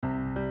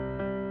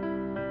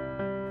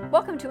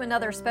Welcome to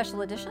another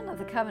special edition of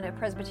the Covenant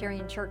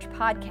Presbyterian Church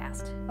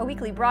podcast, a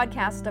weekly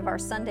broadcast of our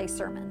Sunday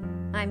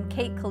sermon. I'm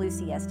Kate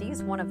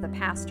Calusi-Estes, one of the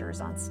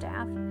pastors on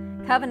staff.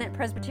 Covenant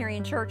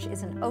Presbyterian Church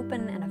is an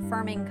open and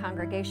affirming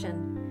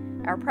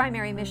congregation. Our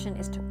primary mission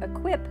is to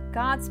equip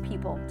God's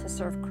people to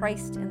serve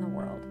Christ in the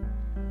world.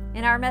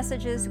 In our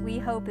messages, we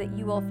hope that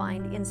you will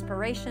find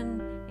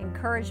inspiration,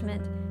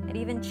 encouragement, and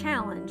even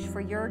challenge for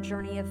your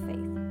journey of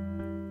faith.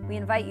 We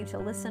invite you to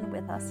listen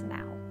with us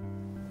now.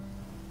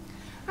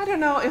 I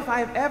don't know if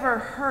I've ever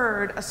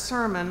heard a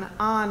sermon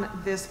on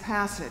this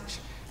passage,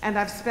 and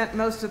I've spent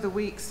most of the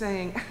week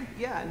saying,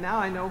 yeah, now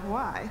I know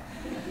why.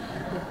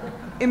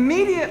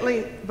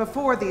 Immediately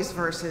before these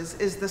verses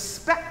is the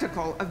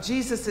spectacle of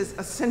Jesus'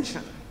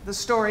 ascension, the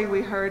story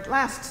we heard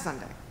last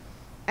Sunday.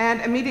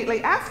 And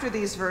immediately after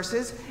these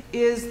verses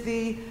is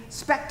the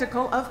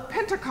spectacle of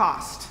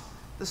Pentecost,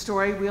 the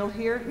story we'll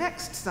hear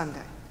next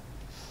Sunday.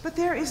 But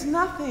there is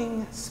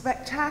nothing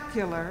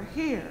spectacular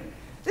here.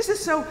 This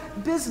is so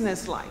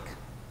businesslike.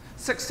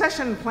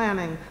 Succession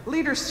planning,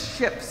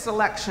 leadership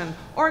selection,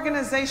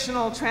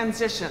 organizational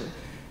transition,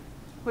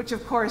 which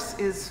of course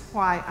is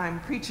why I'm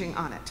preaching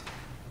on it.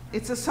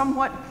 It's a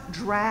somewhat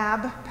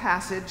drab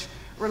passage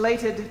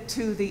related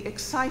to the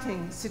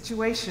exciting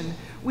situation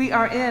we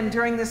are in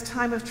during this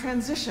time of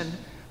transition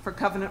for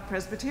Covenant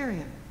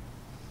Presbyterian.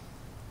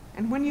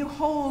 And when you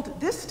hold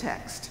this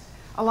text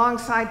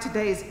alongside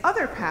today's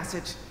other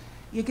passage,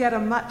 you get a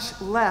much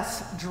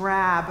less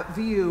drab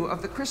view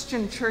of the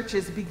Christian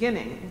church's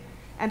beginning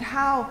and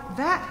how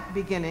that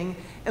beginning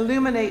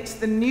illuminates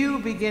the new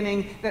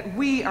beginning that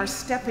we are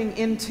stepping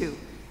into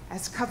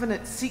as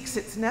Covenant seeks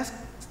its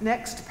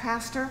next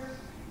pastor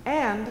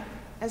and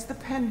as the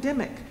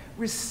pandemic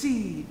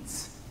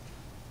recedes.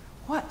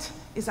 What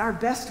is our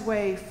best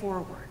way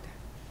forward?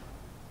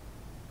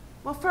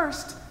 Well,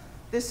 first,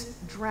 this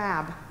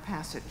drab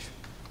passage.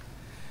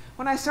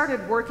 When I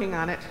started working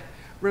on it,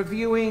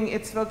 reviewing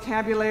its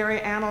vocabulary,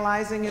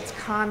 analyzing its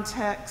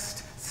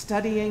context,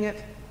 studying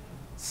it,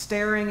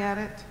 staring at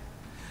it,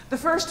 the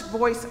first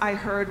voice I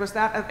heard was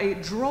that of a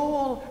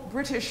droll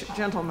British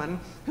gentleman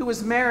who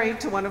was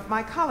married to one of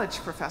my college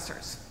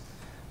professors.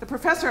 The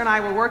professor and I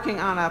were working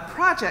on a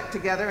project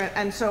together,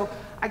 and so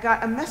I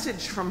got a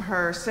message from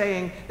her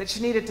saying that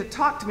she needed to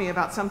talk to me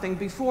about something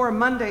before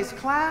Monday's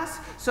class,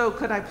 so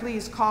could I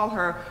please call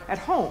her at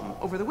home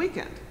over the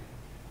weekend?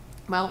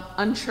 Well,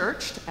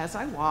 unchurched as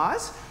I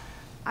was,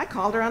 I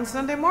called her on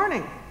Sunday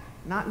morning,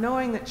 not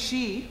knowing that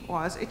she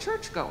was a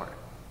churchgoer.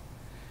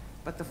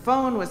 But the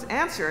phone was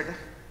answered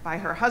by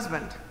her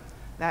husband,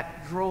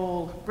 that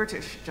droll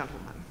British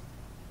gentleman.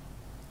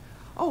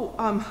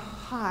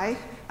 Hi,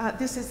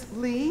 this is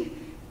Lee.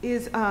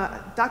 Is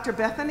Dr.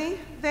 Bethany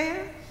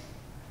there?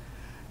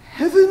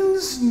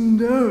 Heavens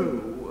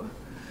no.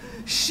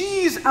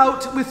 She's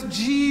out with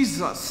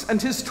Jesus and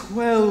his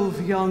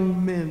 12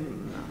 young men.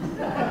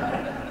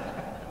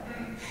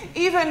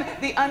 Even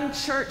the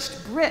unchurched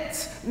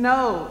Brits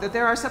know that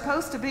there are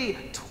supposed to be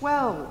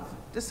 12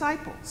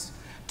 disciples.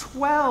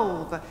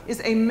 12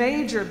 is a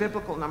major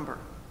biblical number.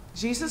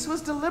 Jesus was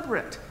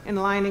deliberate in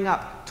lining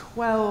up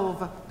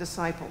 12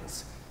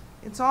 disciples.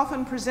 It's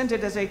often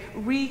presented as a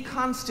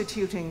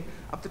reconstituting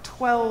of the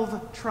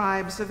 12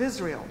 tribes of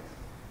Israel,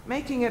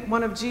 making it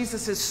one of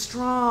Jesus'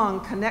 strong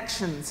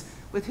connections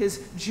with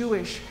his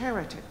Jewish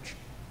heritage.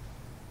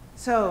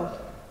 So,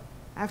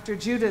 after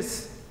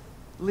Judas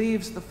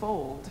leaves the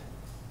fold,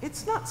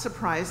 it's not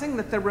surprising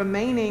that the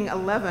remaining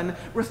 11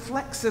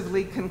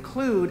 reflexively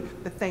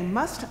conclude that they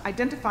must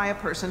identify a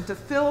person to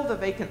fill the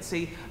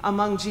vacancy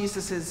among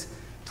Jesus'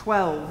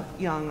 12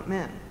 young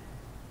men.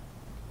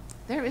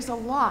 There is a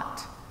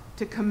lot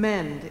to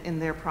commend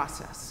in their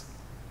process.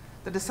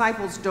 The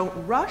disciples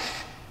don't rush,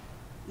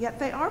 yet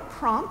they are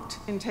prompt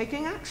in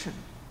taking action.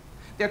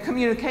 Their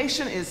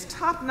communication is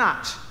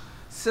top-notch,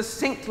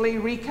 succinctly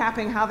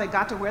recapping how they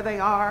got to where they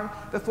are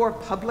before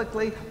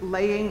publicly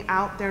laying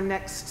out their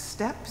next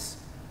steps.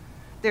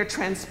 Their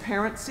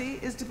transparency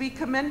is to be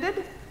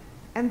commended,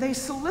 and they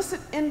solicit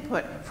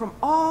input from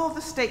all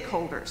the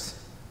stakeholders.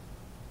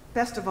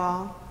 Best of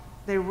all,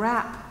 they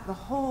wrap the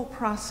whole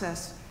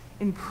process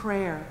in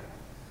prayer,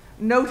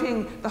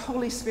 noting the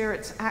Holy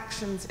Spirit's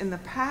actions in the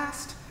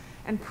past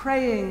and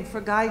praying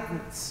for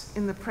guidance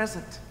in the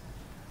present.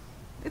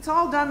 It's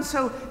all done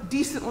so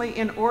decently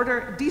and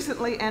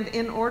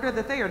in order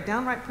that they are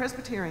downright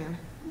Presbyterian.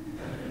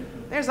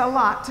 There's a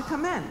lot to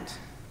commend.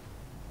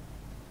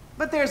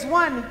 But there's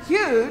one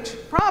huge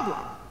problem.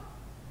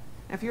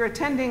 If you're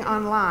attending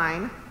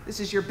online,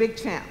 this is your big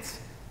chance.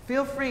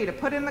 Feel free to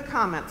put in the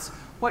comments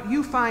what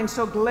you find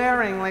so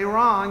glaringly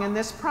wrong in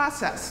this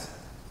process.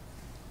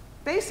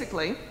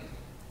 Basically,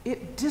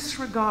 it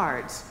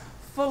disregards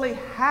fully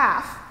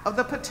half of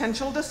the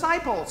potential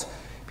disciples.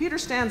 Peter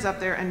stands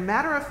up there and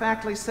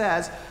matter-of-factly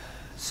says,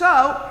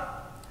 so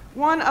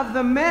one of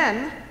the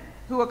men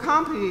who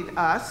accompanied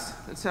us,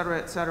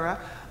 etc.,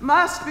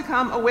 must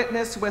become a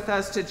witness with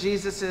us to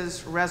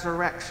Jesus'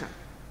 resurrection.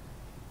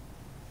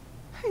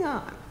 Hang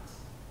on.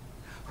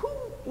 Who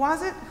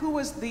was it who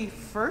was the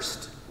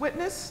first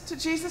witness to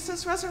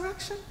Jesus'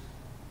 resurrection?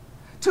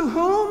 To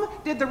whom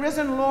did the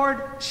risen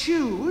Lord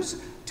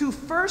choose to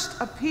first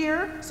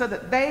appear so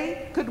that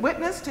they could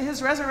witness to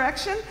his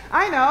resurrection?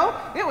 I know,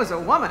 it was a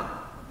woman.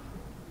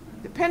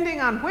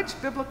 Depending on which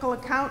biblical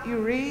account you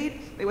read,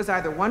 it was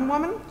either one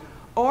woman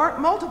or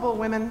multiple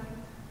women,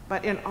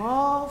 but in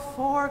all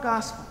four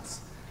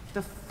Gospels,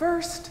 the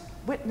first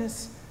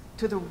witness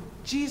to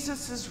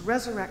Jesus'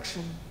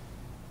 resurrection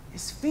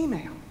is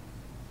female.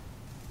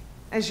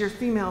 As your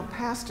female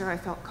pastor, I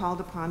felt called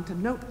upon to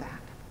note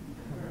that.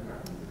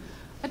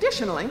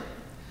 Additionally,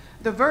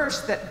 the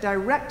verse that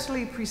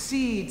directly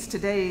precedes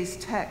today's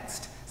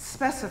text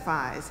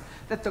specifies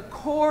that the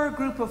core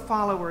group of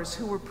followers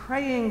who were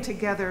praying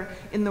together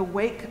in the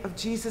wake of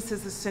Jesus'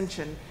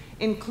 ascension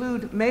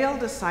include male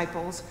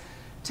disciples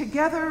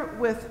together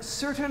with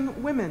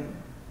certain women,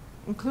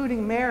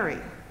 including Mary,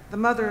 the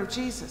mother of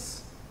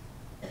Jesus.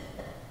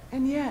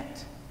 And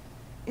yet,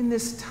 in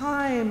this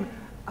time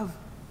of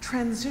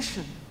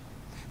transition,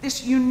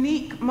 this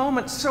unique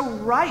moment so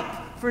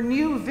ripe for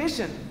new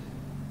vision,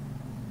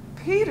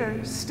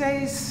 Peter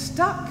stays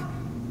stuck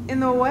in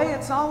the way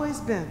it's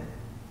always been.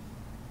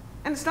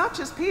 And it's not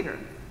just Peter,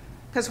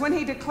 because when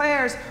he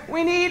declares,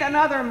 "We need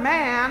another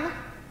man,"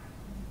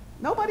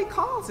 nobody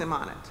calls him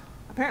on it.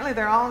 Apparently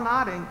they're all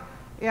nodding.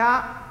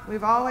 Yeah,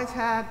 we've always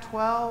had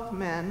 12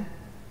 men,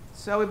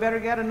 so we better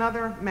get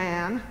another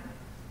man.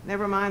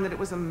 Never mind that it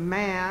was a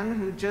man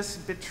who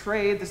just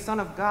betrayed the Son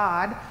of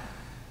God.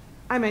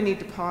 I may need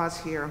to pause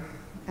here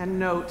and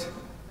note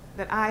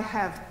that I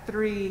have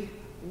 3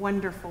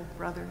 wonderful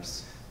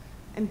brothers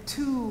and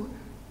 2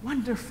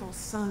 wonderful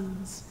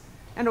sons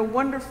and a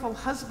wonderful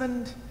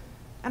husband,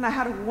 and I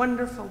had a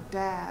wonderful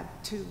dad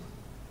too.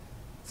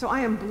 So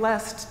I am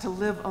blessed to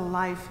live a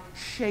life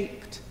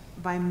shaped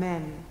by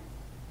men,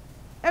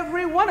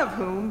 every one of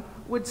whom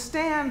would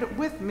stand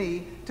with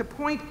me to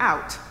point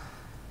out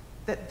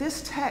that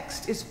this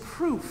text is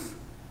proof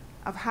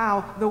of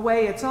how the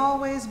way it's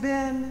always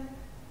been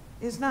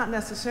is not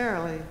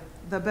necessarily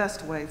the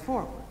best way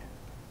forward.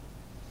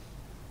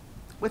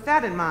 With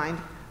that in mind,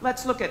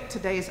 let's look at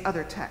today's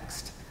other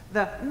text,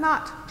 the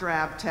not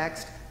drab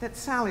text that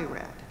Sally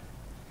read.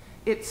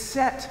 It's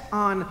set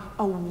on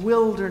a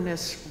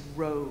wilderness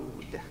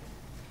road.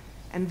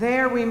 And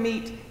there we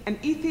meet an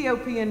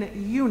Ethiopian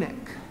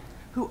eunuch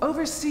who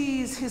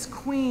oversees his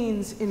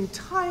queen's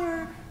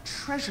entire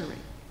treasury.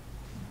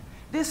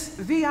 This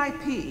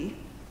VIP,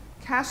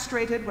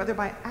 castrated whether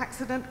by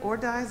accident or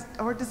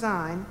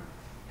design,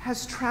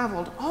 has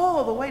traveled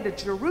all the way to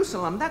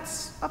Jerusalem,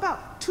 that's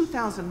about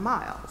 2,000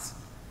 miles,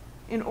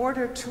 in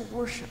order to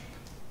worship.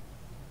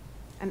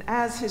 And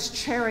as his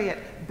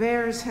chariot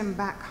bears him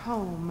back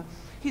home,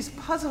 he's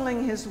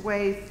puzzling his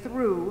way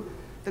through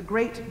the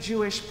great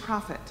Jewish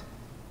prophet,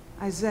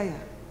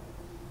 Isaiah.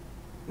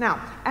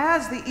 Now,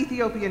 as the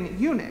Ethiopian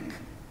eunuch,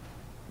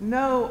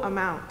 no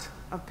amount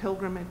of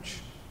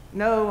pilgrimage,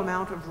 no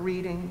amount of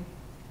reading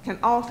can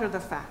alter the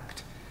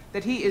fact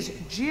that he is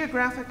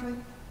geographically,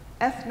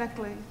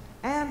 ethnically,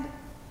 and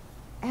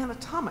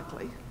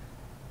anatomically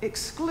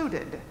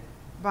excluded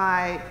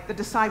by the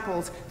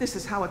disciples' "this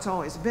is how it's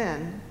always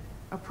been"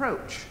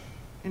 approach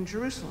in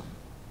Jerusalem.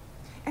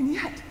 And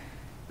yet,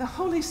 the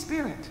Holy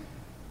Spirit,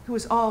 who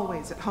is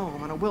always at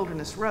home on a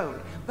wilderness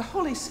road, the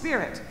Holy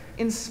Spirit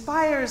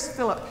inspires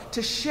Philip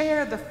to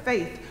share the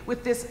faith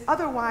with this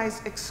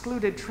otherwise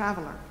excluded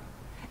traveler,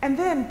 and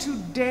then to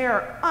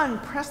dare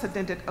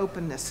unprecedented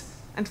openness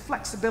and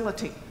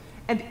flexibility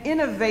and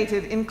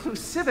innovative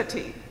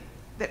inclusivity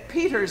that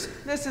Peter's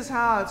 "this is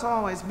how it's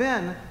always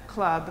been"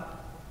 club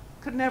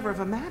could never have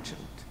imagined.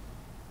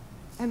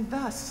 And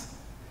thus,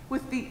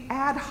 with the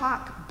ad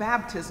hoc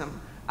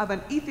baptism of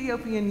an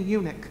Ethiopian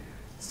eunuch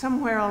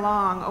somewhere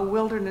along a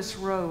wilderness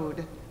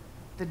road,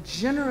 the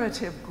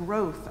generative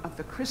growth of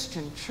the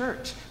Christian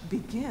church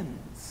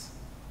begins.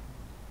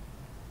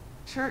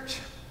 Church,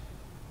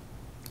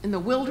 in the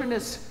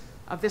wilderness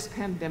of this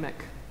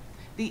pandemic,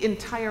 the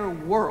entire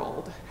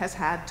world has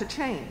had to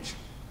change.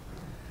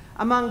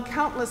 Among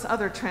countless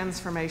other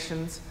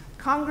transformations,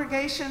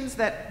 congregations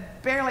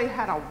that barely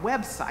had a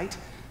website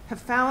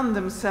have found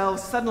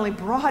themselves suddenly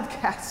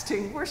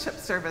broadcasting worship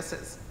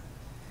services.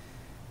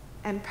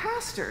 And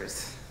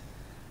pastors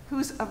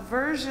whose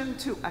aversion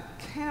to a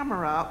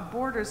camera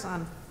borders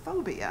on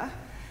phobia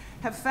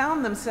have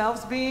found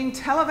themselves being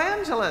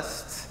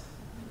televangelists.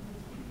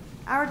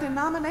 Our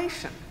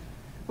denomination,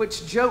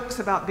 which jokes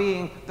about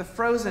being the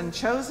frozen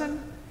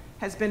chosen,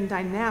 has been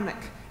dynamic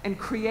and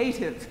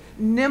creative,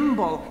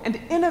 nimble and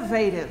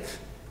innovative.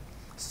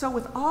 So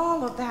with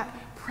all of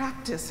that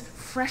practice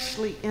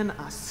freshly in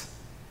us,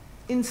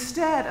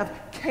 instead of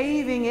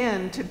caving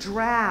in to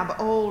drab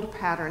old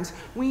patterns,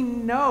 we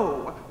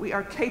know we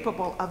are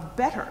capable of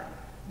better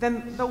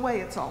than the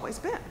way it's always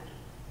been.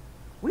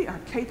 We are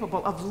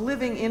capable of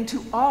living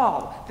into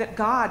all that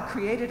God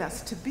created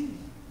us to be.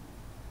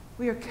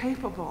 We are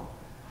capable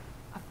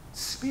of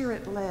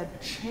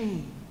Spirit-led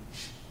change.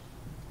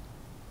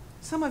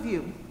 Some of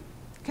you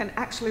can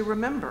actually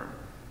remember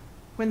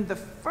when the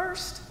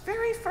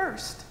very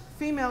first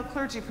female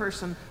clergy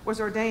person was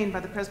ordained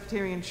by the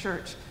Presbyterian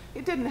Church.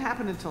 It didn't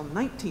happen until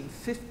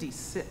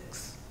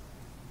 1956.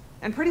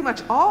 And pretty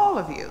much all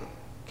of you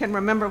can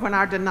remember when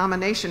our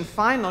denomination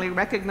finally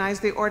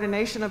recognized the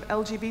ordination of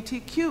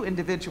LGBTQ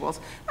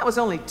individuals. That was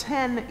only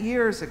 10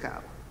 years ago.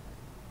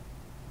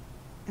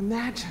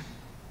 Imagine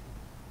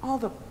all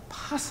the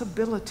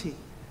possibility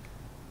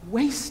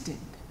wasted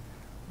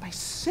by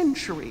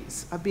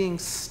centuries of being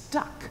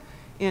stuck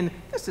in,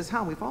 this is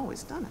how we've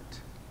always done it.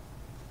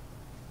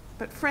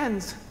 But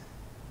friends,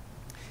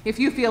 if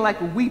you feel like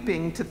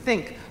weeping to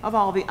think of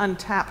all the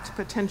untapped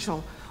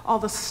potential, all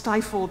the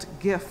stifled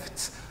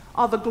gifts,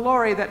 all the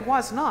glory that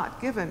was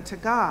not given to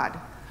God,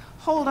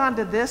 hold on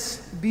to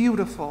this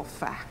beautiful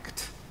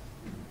fact.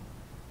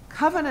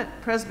 Covenant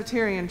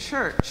Presbyterian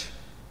Church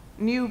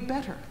knew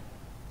better.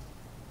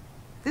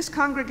 This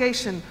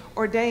congregation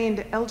ordained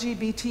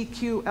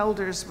LGBTQ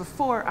elders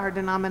before our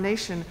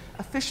denomination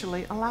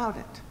officially allowed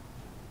it.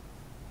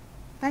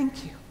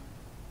 Thank you.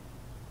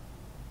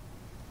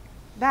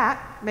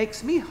 That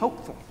makes me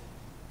hopeful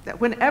that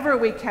whenever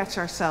we catch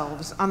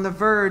ourselves on the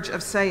verge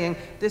of saying,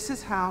 this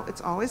is how it's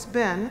always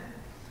been,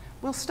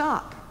 we'll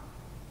stop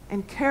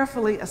and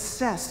carefully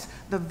assess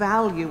the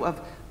value of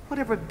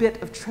whatever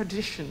bit of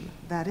tradition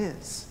that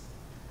is.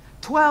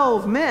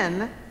 12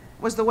 men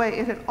was the way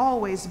it had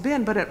always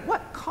been, but at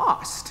what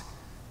cost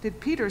did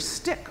Peter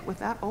stick with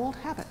that old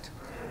habit?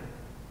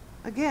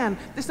 Again,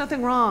 there's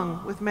nothing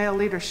wrong with male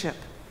leadership.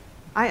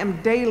 I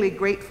am daily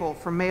grateful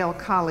for male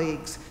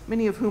colleagues,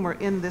 many of whom are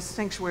in this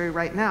sanctuary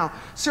right now,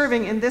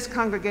 serving in this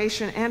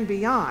congregation and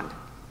beyond.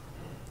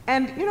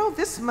 And you know,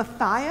 this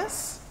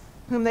Matthias,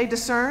 whom they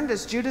discerned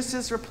as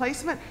Judas's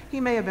replacement, he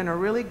may have been a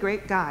really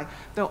great guy,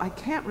 though I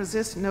can't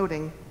resist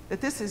noting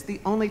that this is the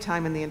only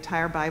time in the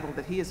entire Bible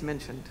that he is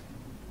mentioned.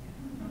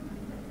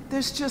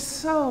 There's just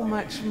so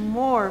much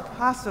more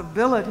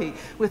possibility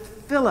with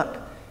Philip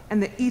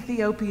and the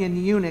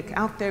Ethiopian eunuch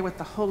out there with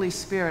the Holy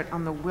Spirit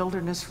on the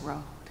wilderness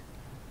road.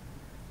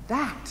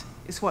 That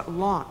is what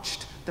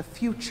launched the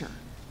future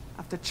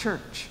of the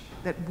church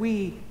that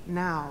we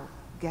now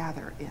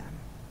gather in.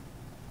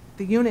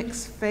 The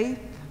eunuch's faith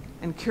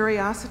and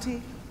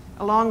curiosity,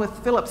 along with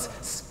Philip's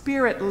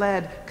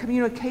spirit-led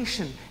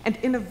communication and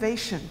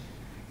innovation,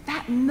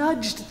 that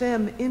nudged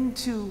them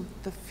into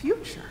the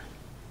future.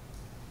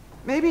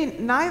 Maybe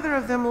neither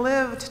of them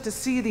lived to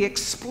see the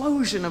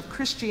explosion of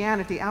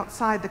Christianity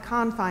outside the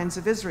confines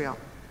of Israel,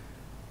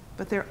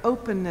 but their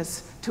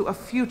openness to a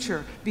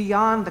future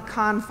beyond the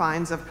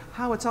confines of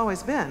how it's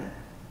always been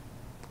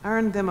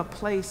earned them a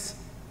place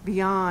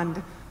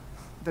beyond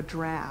the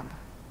drab.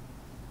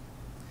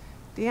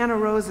 Deanna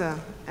Rosa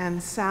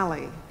and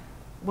Sally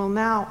will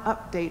now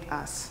update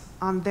us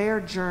on their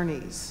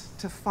journeys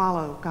to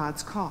follow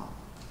God's call.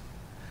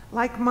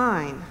 Like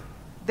mine,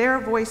 their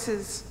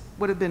voices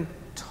would have been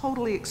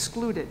totally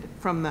excluded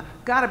from the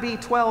gotta be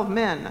 12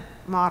 men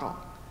model.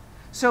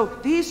 So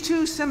these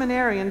two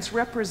seminarians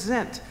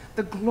represent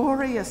the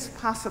glorious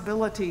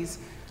possibilities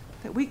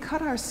that we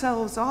cut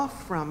ourselves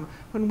off from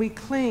when we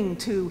cling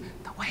to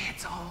the way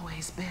it's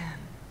always been.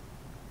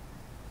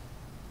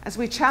 As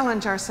we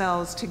challenge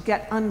ourselves to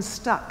get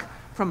unstuck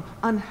from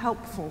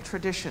unhelpful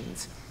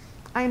traditions,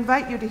 I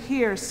invite you to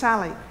hear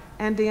Sally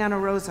and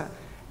Deanna Rosa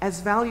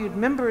as valued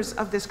members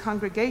of this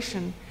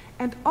congregation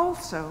and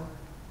also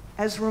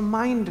as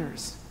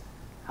reminders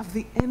of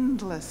the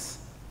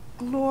endless,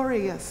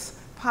 glorious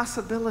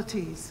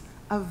possibilities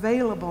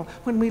available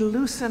when we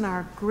loosen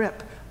our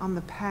grip on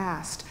the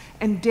past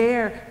and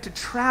dare to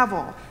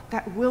travel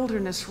that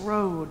wilderness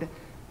road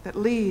that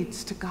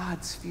leads to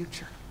God's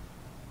future.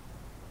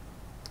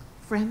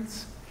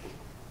 Friends,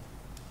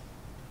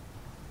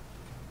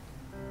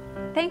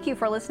 thank you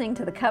for listening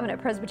to the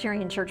Covenant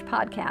Presbyterian Church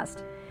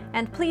podcast.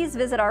 And please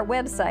visit our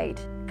website,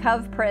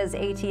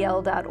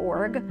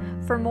 covpresatl.org,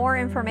 for more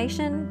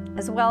information,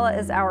 as well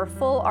as our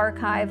full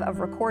archive of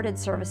recorded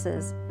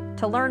services,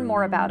 to learn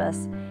more about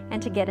us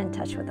and to get in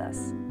touch with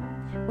us.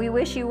 We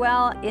wish you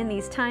well in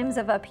these times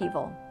of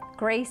upheaval.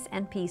 Grace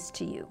and peace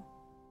to you.